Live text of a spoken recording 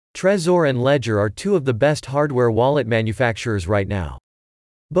Trezor and Ledger are two of the best hardware wallet manufacturers right now.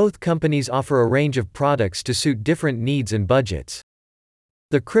 Both companies offer a range of products to suit different needs and budgets.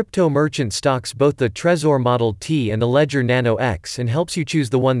 The crypto merchant stocks both the Trezor Model T and the Ledger Nano X and helps you choose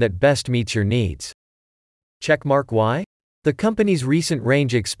the one that best meets your needs. Checkmark why? The company's recent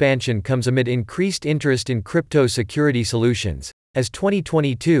range expansion comes amid increased interest in crypto security solutions, as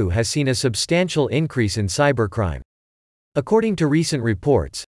 2022 has seen a substantial increase in cybercrime. According to recent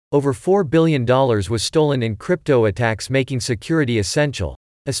reports, over $4 billion was stolen in crypto attacks, making security essential,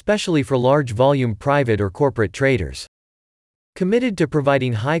 especially for large-volume private or corporate traders. Committed to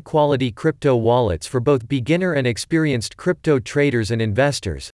providing high-quality crypto wallets for both beginner and experienced crypto traders and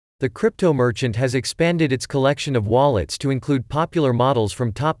investors, the crypto merchant has expanded its collection of wallets to include popular models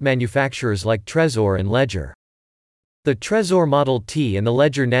from top manufacturers like Trezor and Ledger. The Trezor Model T and the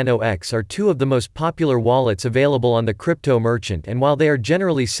Ledger Nano X are two of the most popular wallets available on the crypto merchant, and while they are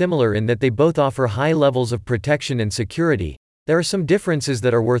generally similar in that they both offer high levels of protection and security, there are some differences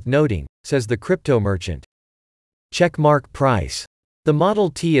that are worth noting, says the crypto merchant. Checkmark price. The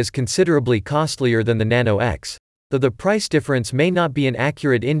Model T is considerably costlier than the Nano X, though the price difference may not be an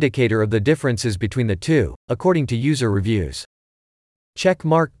accurate indicator of the differences between the two, according to user reviews.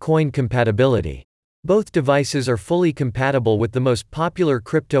 Checkmark coin compatibility. Both devices are fully compatible with the most popular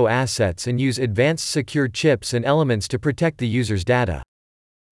crypto assets and use advanced secure chips and elements to protect the user's data.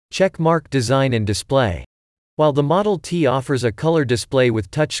 Checkmark design and display. While the Model T offers a color display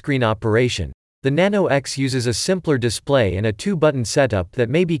with touchscreen operation, the Nano X uses a simpler display and a two-button setup that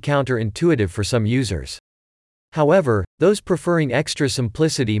may be counterintuitive for some users. However, those preferring extra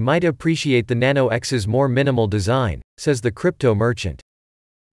simplicity might appreciate the Nano X's more minimal design, says the crypto merchant.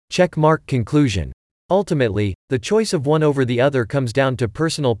 Checkmark conclusion. Ultimately, the choice of one over the other comes down to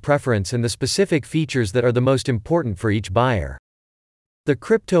personal preference and the specific features that are the most important for each buyer. The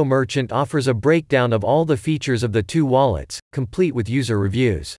crypto merchant offers a breakdown of all the features of the two wallets, complete with user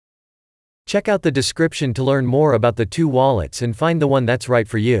reviews. Check out the description to learn more about the two wallets and find the one that's right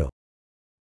for you.